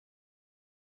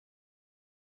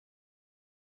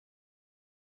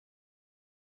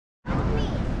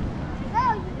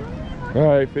All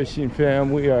right, fishing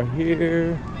fam, we are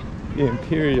here in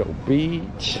Imperial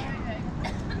Beach.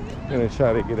 Gonna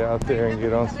try to get out there and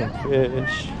get on some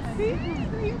fish.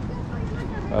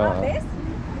 I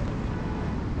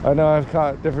know I've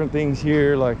caught different things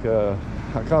here, like I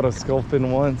caught a sculpin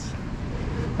once,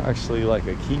 actually like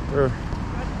a keeper,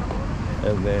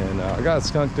 and then I got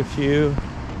skunked a few,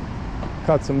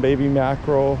 caught some baby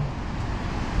mackerel,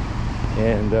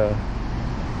 and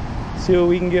see what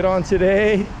we can get on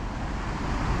today.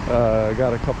 I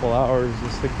got a couple hours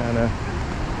just to kind of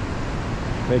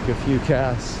make a few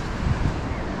casts.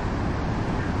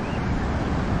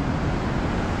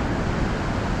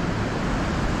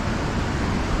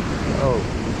 Oh,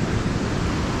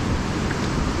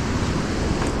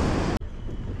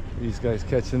 these guys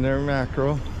catching their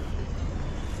mackerel.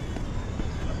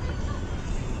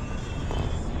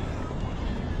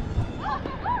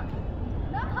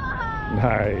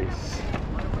 Nice.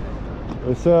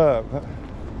 What's up?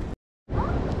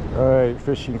 All right,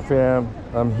 fishing fam,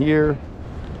 I'm here.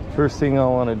 First thing I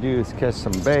want to do is catch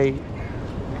some bait.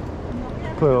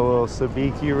 Put a little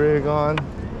sabiki rig on.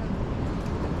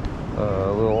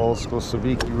 A little old school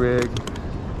sabiki rig.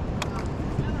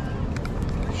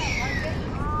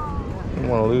 Don't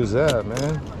want to lose that,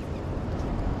 man.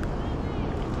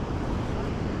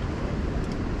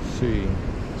 Let's see,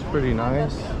 it's pretty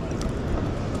nice.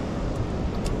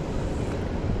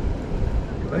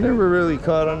 I never really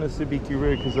caught on the sabiki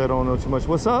rig because I don't know too much.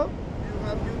 What's up? You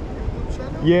have YouTube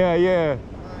channel? Yeah, yeah.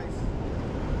 Nice.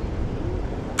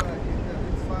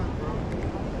 It's fun,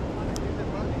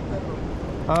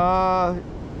 bro.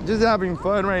 Just having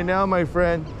fun right now, my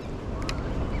friend.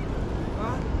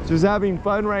 Huh? Just having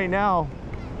fun right now,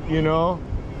 you know?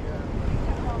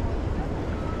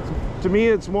 To me,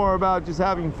 it's more about just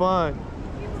having fun.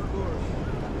 Of course.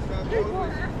 Is that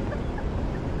always?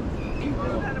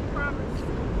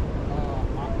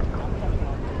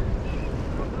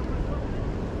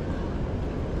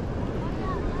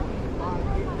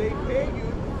 If they pay you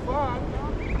fun,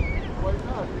 why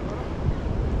not?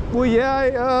 Well,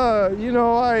 yeah, you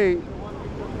know,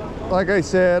 like I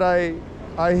said, I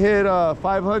hit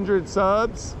 500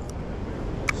 subs,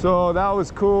 so that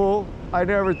was cool. I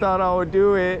never thought I would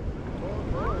do it.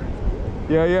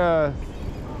 Yeah.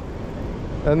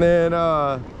 And then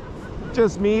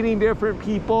just meeting different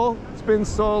people. It's been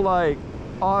so like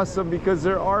awesome because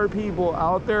there are people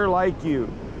out there like you.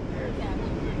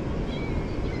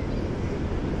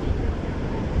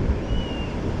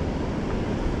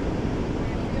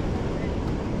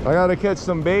 I gotta catch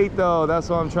some bait though, that's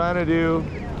what I'm trying to do.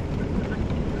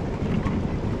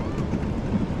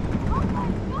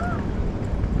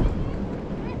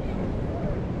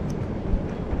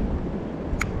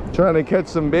 Trying to catch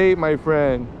some bait, my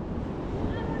friend.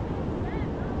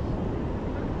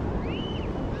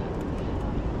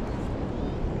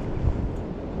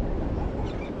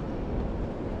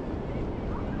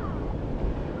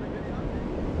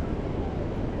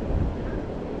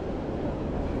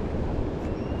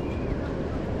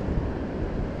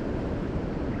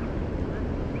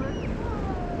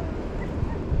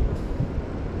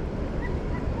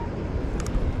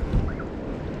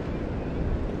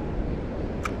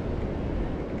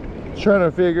 Trying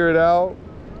to figure it out.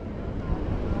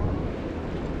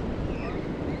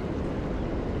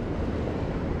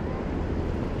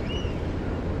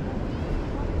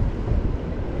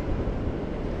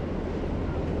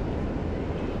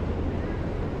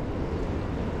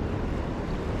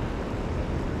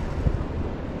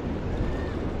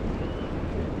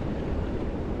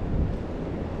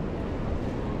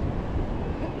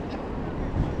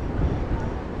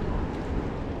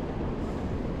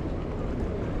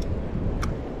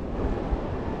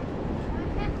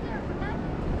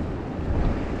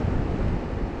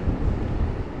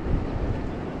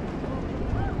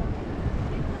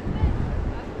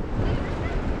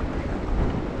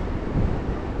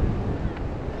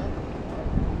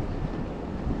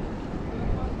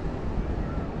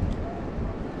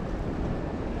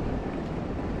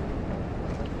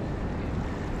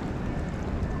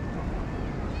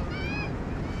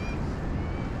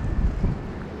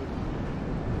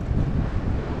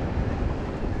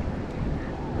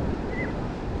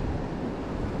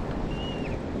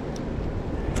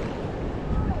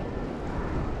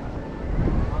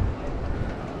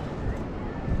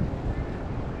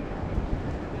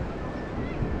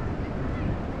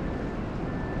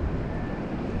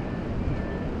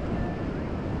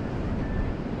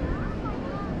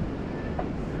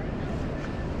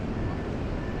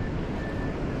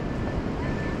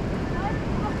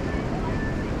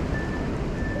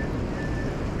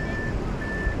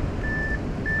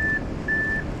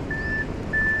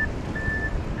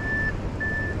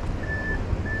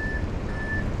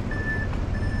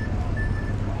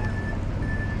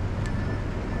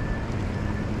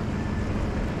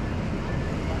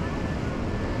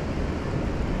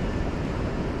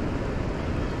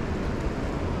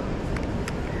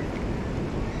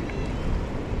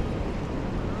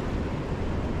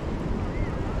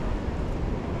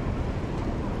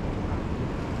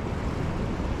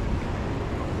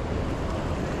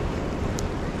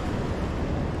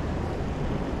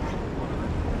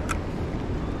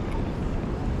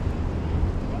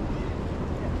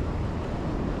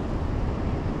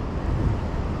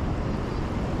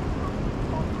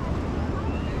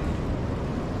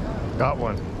 Got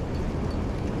one.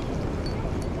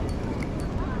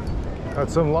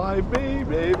 Got some live bait,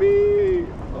 baby.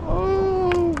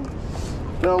 Oh,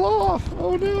 fell off.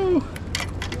 Oh no.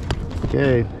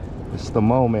 Okay, it's the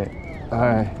moment.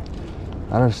 I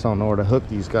just don't know where to hook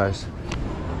these guys.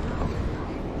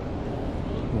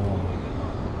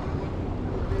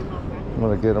 I'm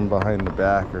gonna get them behind the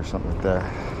back or something like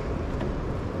that.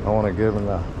 I want to give them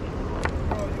a,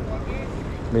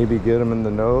 maybe get them in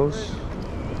the nose.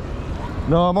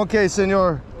 No, I'm okay,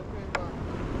 senor.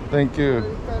 Thank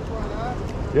you.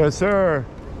 Yes, sir.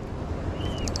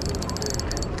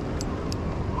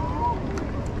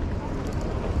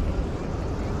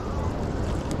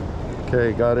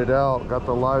 Okay, got it out. Got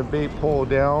the live bait pole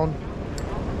down.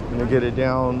 I'm gonna get it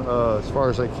down as far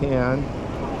as I can.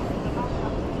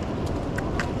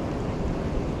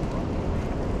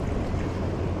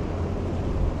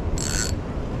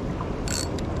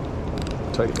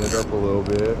 Tighten it up a little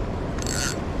bit.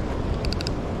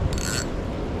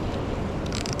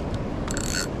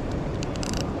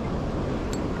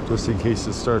 Just in case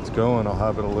it starts going, I'll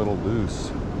have it a little loose.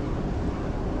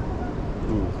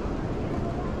 Ooh.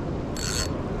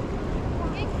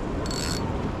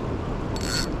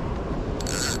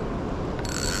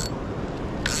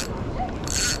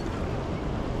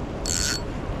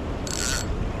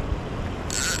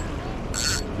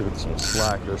 Give it some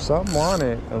slack. There's something on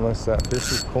it, unless that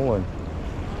fish is pulling,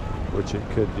 which it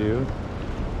could do,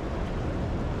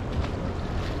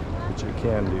 which it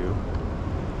can do.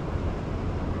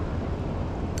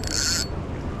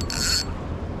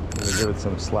 I'm gonna give it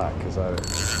some slack because I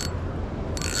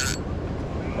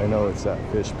know it's that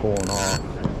fish pulling off.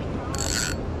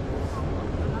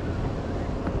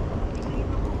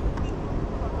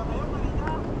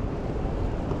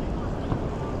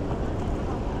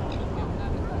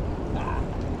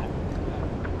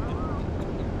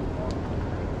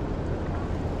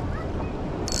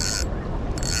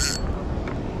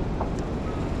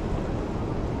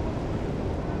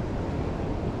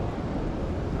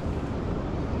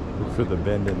 For the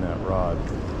bend in that rod,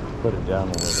 put it down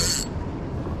a little.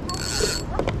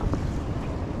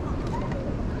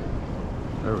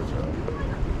 There we go.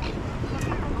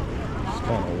 Just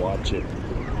kind of watch it.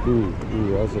 Ooh,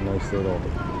 that was a nice little.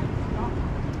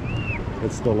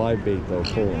 It's the live bait though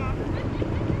pulling.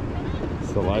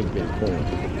 It's the live bait pulling.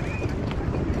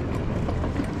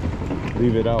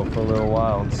 Leave it out for a little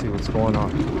while and see what's going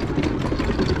on.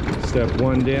 Step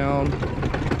one down.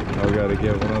 Now we got to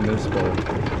get one on this boat.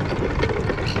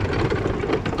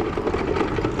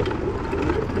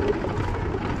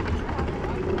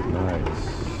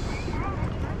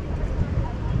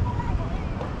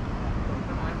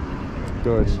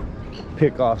 Go ahead and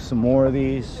pick off some more of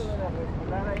these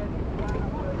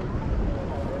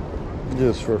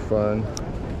just for fun.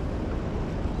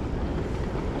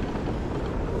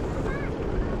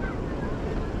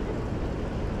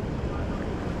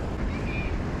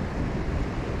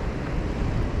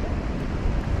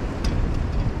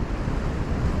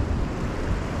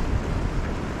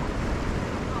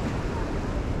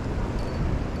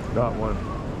 Got one.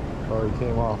 Oh, he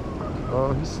came off.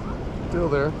 Oh, he's still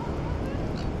there.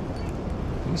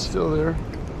 He's still there.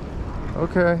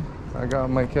 Okay, I got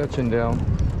my catching down.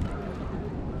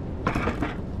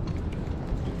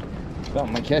 Got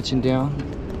my catching down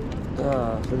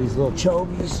for these little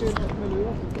chobies.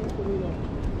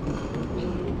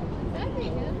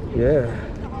 Yeah,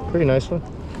 pretty nice one.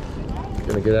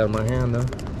 Gonna get out of my hand though.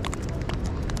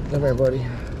 Come here, buddy.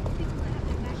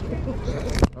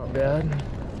 Not bad.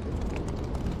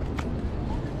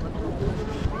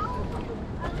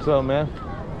 What's up, man?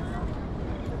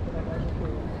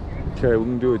 Okay, we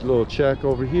can do a little check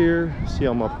over here, see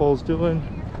how my pole's doing.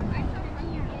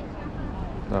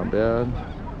 Not bad.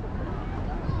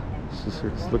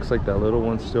 This looks like that little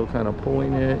one's still kind of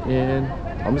pulling it in.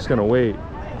 I'm just gonna wait.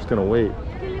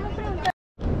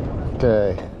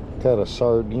 Okay, got a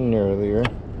sardine earlier.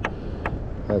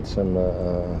 Had some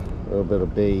little bit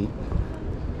of bait.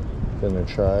 Gonna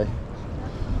try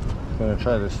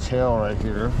this tail right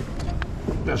here.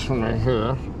 This one right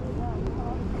here.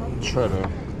 Try to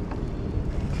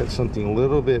catch something a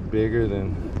little bit bigger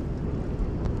than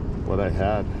what I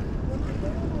had.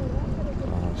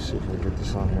 Let's see if I can get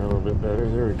this on here a little bit better.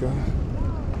 There we go.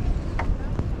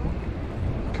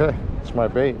 Okay, it's my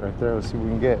bait right there. Let's see what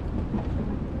we can get.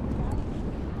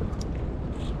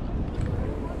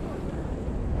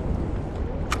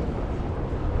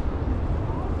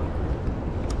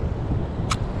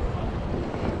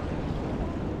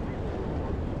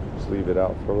 Just leave it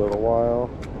out for a little while.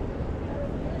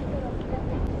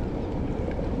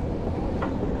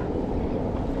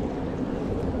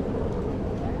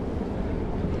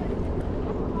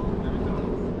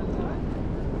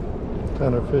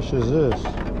 kind of fish is this?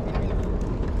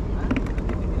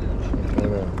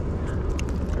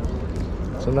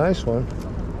 It's a nice one.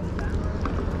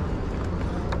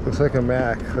 Looks like a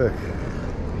mac. Look.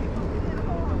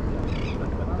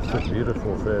 It's a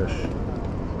beautiful fish.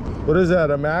 What is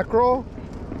that, a mackerel?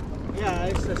 Yeah,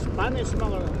 it's a Spanish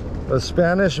mackerel. A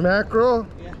Spanish mackerel?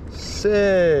 Yeah.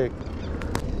 Sick.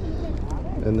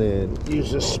 And then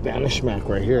use this Spanish mac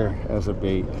right here as a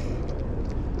bait.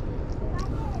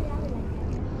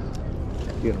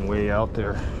 Getting way out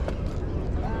there.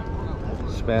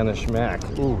 Spanish mac.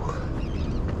 Ooh.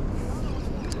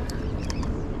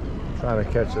 Trying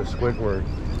to catch a squidward.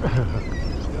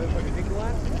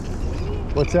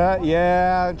 What's that?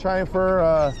 Yeah, I'm trying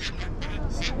for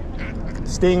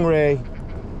stingray.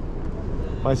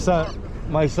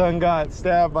 My son got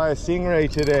stabbed by a stingray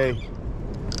today.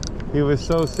 He was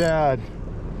so sad.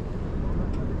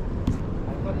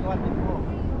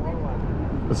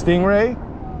 The stingray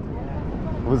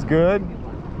was good.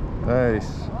 Nice.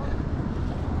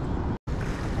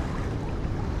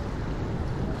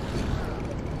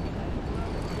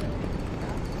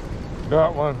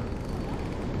 Got one.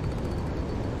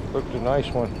 Looked a nice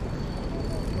one.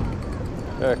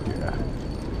 Heck yeah.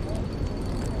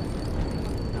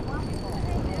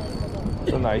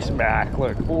 It's a nice back.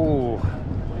 Look. Ooh.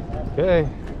 Okay.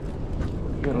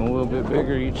 Getting a little bit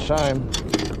bigger each time.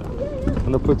 I'm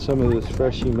gonna put some of this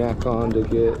freshy mac on to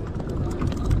get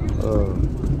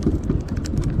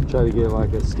try to get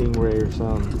like a stingray or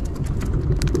something.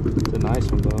 It's a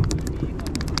nice one though.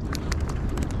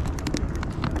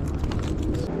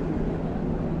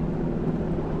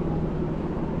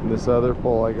 This other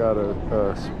pole I got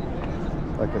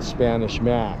like a Spanish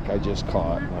mac I just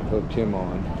caught. I hooked him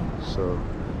on, so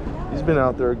he's been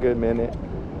out there a good minute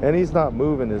and he's not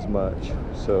moving as much,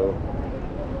 so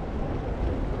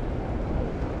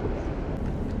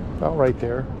about right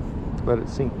there. Let it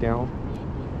sink down.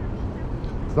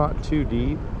 It's not too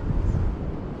deep.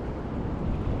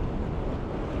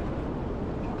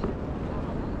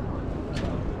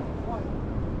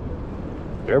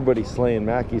 Everybody's slaying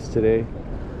mackies today.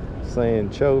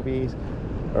 Slaying chovies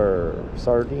or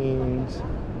sardines,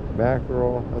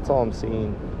 mackerel. That's all I'm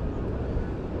seeing.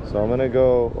 So I'm gonna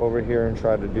go over here and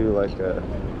try to do like a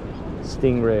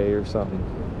stingray or something.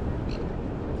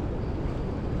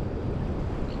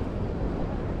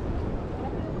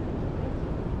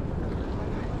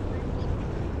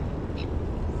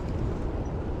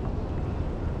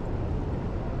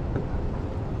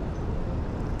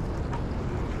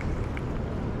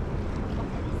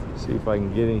 See if I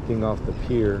can get anything off the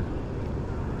pier.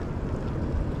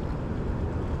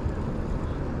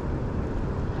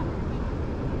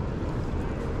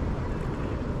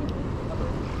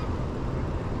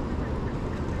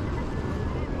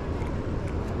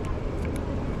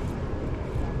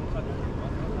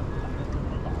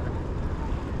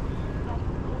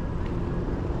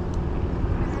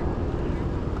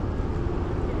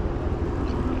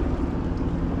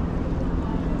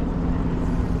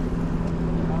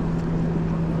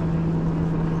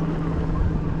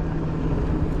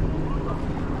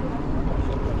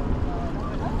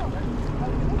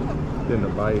 Getting a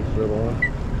bite, little one.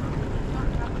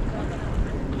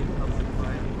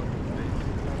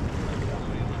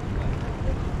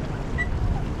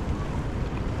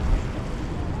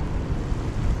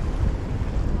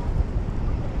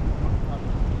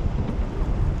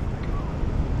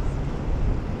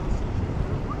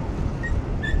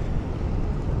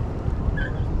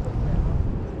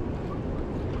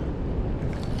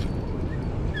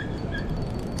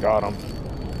 Got him.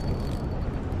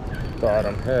 Got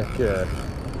him. Heck yeah.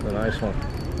 A nice one.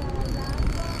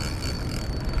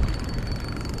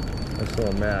 Nice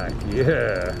little mac.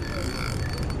 Yeah.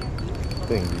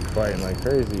 Thing be fighting like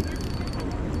crazy.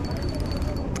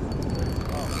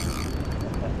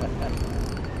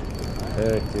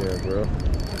 Heck yeah, bro.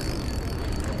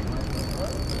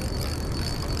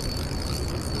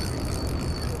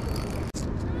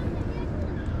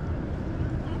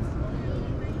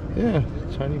 Yeah,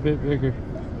 tiny bit bigger.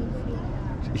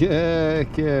 Yeah,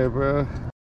 yeah, bro.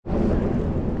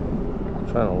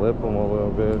 Trying to lip him a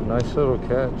little bit. Nice little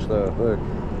catch though. Look,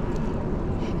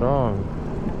 strong.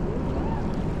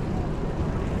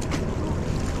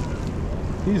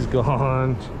 He's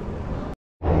gone.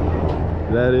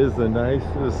 That is the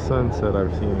nicest sunset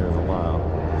I've seen in a while.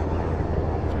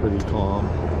 It's pretty calm.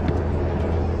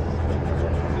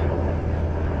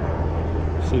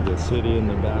 See the city in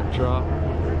the backdrop.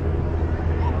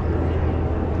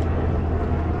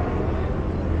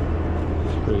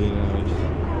 It's pretty nice.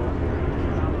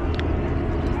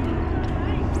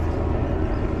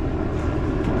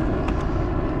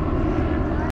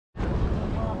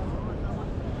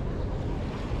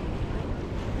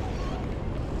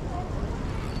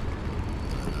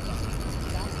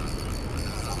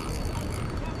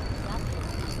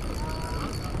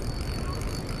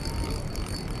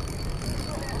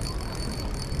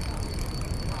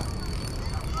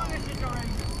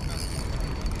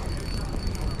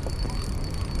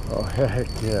 Oh, heck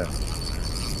yeah.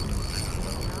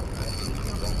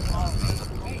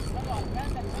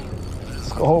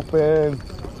 Scoping.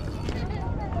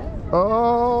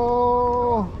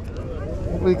 Oh,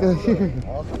 what we got here?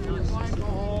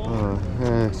 Oh,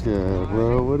 heck yeah,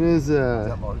 bro. What is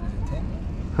that?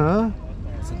 Huh?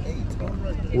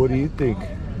 What do you think?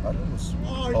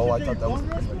 Oh, I thought that was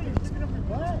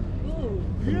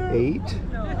An 8?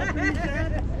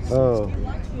 Oh.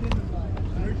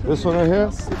 This one right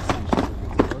here?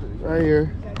 Right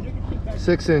here.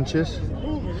 6 inches.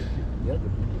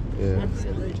 Yeah.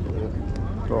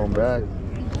 Going back.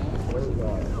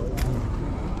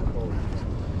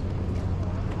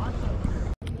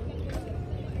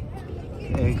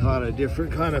 And caught a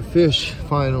different kind of fish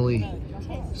finally.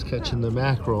 Just catching the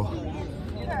mackerel.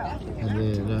 And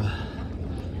then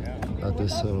got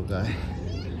this little guy.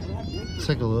 It's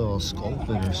like a little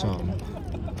sculpin or something.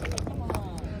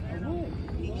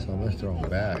 So I'm gonna throw him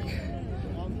back.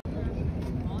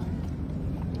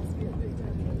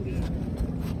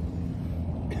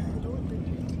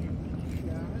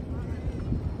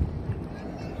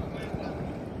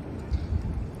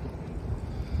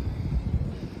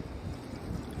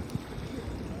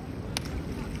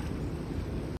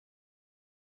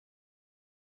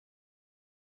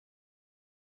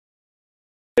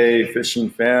 Hey fishing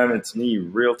fam, it's me,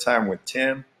 Real Time with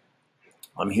Tim.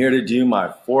 I'm here to do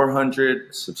my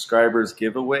 400 subscribers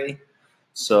giveaway.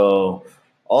 So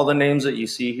all the names that you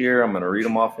see here, I'm going to read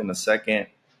them off in a second.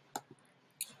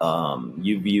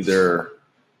 You've either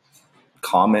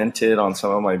commented on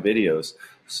some of my videos.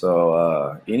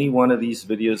 So any one of these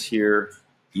videos here,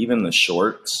 even the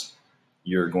shorts,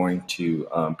 you're going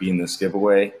to be in this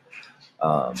giveaway.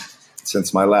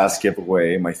 Since my last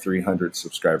giveaway, my 300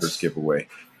 subscribers giveaway.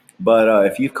 But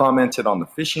if you've commented on the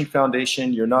Fishing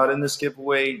Foundation, you're not in this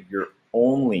giveaway. You're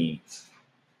only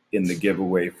in the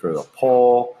giveaway for the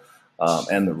pole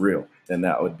and the reel. And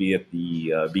that would be at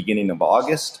the beginning of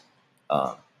August.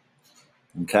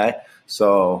 Okay,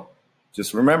 so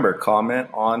just remember, comment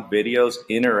on videos,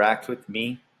 interact with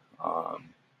me,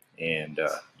 and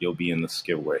you'll be in this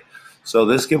giveaway. So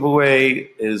this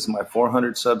giveaway is my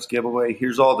 400 subs giveaway.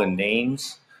 Here's all the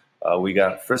names. We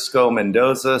got Frisco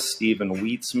Mendoza, Steven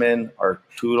Wheatsman,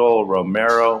 Arturo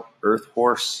Romero, Earth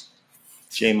Horse,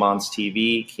 J-Mons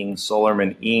TV, King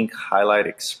Solarman Inc., Highlight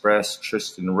Express,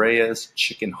 Tristan Reyes,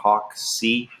 Chicken Hawk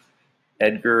C,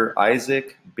 Edgar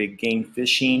Isaac, Big Game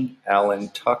Fishing, Alan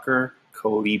Tucker,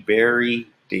 Cody Berry,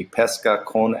 De Pesca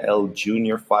Con El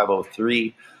Jr.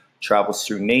 503, Travels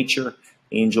Through Nature,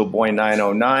 Angel Boy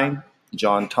 909,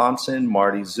 John Thompson,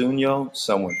 Marty Zunio,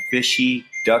 Someone Fishy,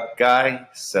 Duck Guy,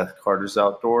 Seth Carter's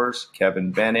Outdoors,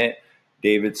 Kevin Bennett,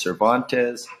 David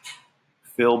Cervantes,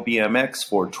 Phil BMX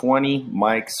 420,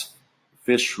 Mike's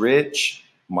Fish Rich,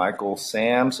 Michael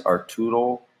Sams,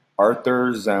 Arturo,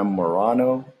 Arthur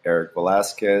Zamorano, Eric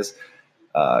Velasquez,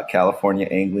 California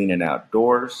Angling and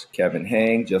Outdoors, Kevin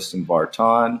Hang, Justin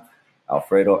Barton,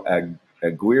 Alfredo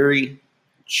Aguirre,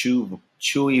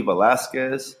 Chuy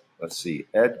Velasquez, let's see,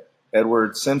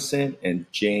 Edward Simpson, and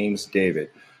James David.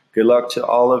 Good luck to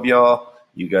all of y'all.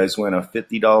 You guys win a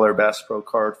 $50 Bass Pro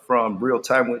card from Real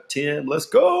Time with Tim. Let's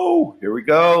go. Here we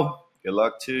go. Good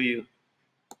luck to you.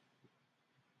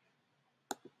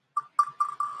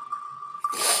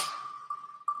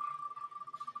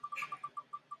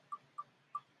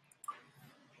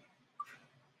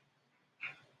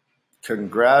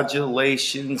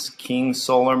 Congratulations, King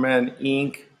Solarman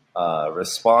Inc.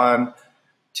 Respond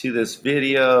to this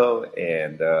video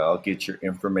and I'll get your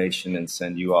information and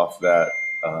send you off that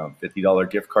 $50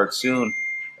 gift card soon.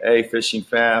 Hey, fishing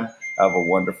fam, have a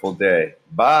wonderful day.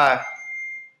 Bye.